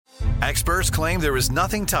Experts claim there is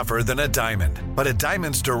nothing tougher than a diamond. But at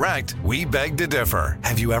Diamonds Direct, we beg to differ.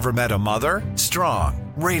 Have you ever met a mother?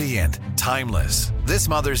 Strong, radiant, timeless. This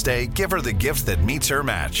Mother's Day, give her the gift that meets her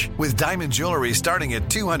match. With diamond jewelry starting at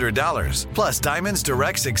 $200. Plus Diamonds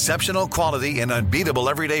Direct's exceptional quality and unbeatable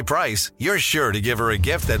everyday price, you're sure to give her a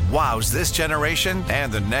gift that wows this generation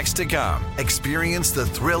and the next to come. Experience the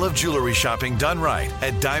thrill of jewelry shopping done right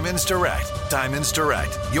at Diamonds Direct. Diamonds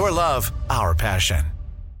Direct. Your love, our passion.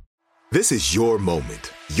 This is your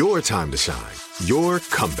moment, your time to shine, your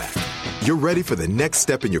comeback. You're ready for the next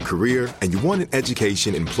step in your career, and you want an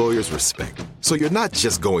education employers respect. So you're not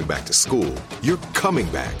just going back to school, you're coming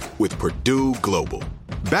back with Purdue Global.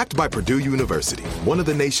 Backed by Purdue University, one of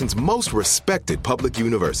the nation's most respected public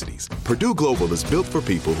universities, Purdue Global is built for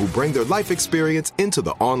people who bring their life experience into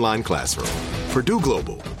the online classroom. Purdue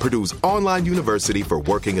Global, Purdue's online university for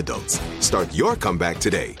working adults. Start your comeback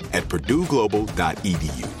today at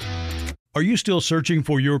purdueglobal.edu. Are you still searching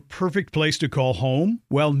for your perfect place to call home?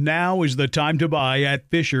 Well, now is the time to buy at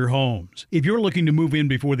Fisher Homes. If you're looking to move in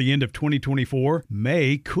before the end of 2024,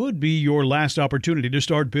 May could be your last opportunity to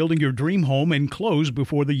start building your dream home and close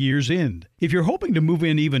before the year's end. If you're hoping to move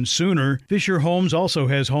in even sooner, Fisher Homes also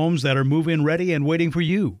has homes that are move-in ready and waiting for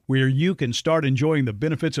you, where you can start enjoying the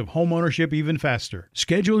benefits of homeownership even faster.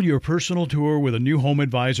 Schedule your personal tour with a new home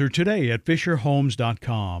advisor today at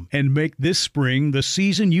FisherHomes.com and make this spring the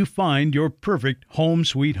season you find your perfect home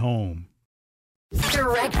sweet home.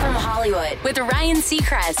 Direct from Hollywood with Ryan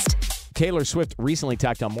Seacrest. Taylor Swift recently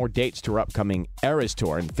tacked on more dates to her upcoming Eras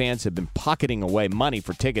Tour, and fans have been pocketing away money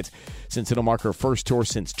for tickets since it'll mark her first tour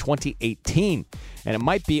since 2018. And it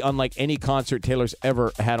might be unlike any concert Taylor's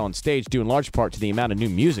ever had on stage, due in large part to the amount of new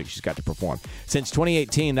music she's got to perform. Since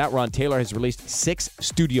 2018, that run, Taylor has released 6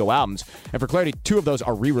 studio albums. And for clarity, 2 of those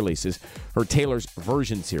are re-releases, her Taylor's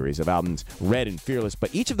Version series of albums, Red and Fearless.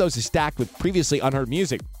 But each of those is stacked with previously unheard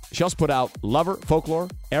music. She also put out Lover, Folklore,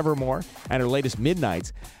 Evermore, and her latest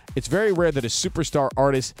Midnights. It's very rare that a superstar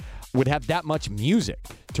artist would have that much music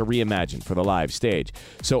to reimagine for the live stage.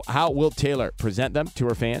 So how will Taylor present them to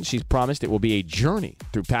her fans? She's promised it will be a journey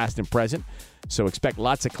through past and present. So expect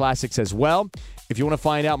lots of classics as well. If you want to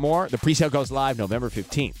find out more, the presale goes live November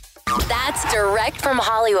 15th. That's Direct from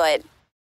Hollywood.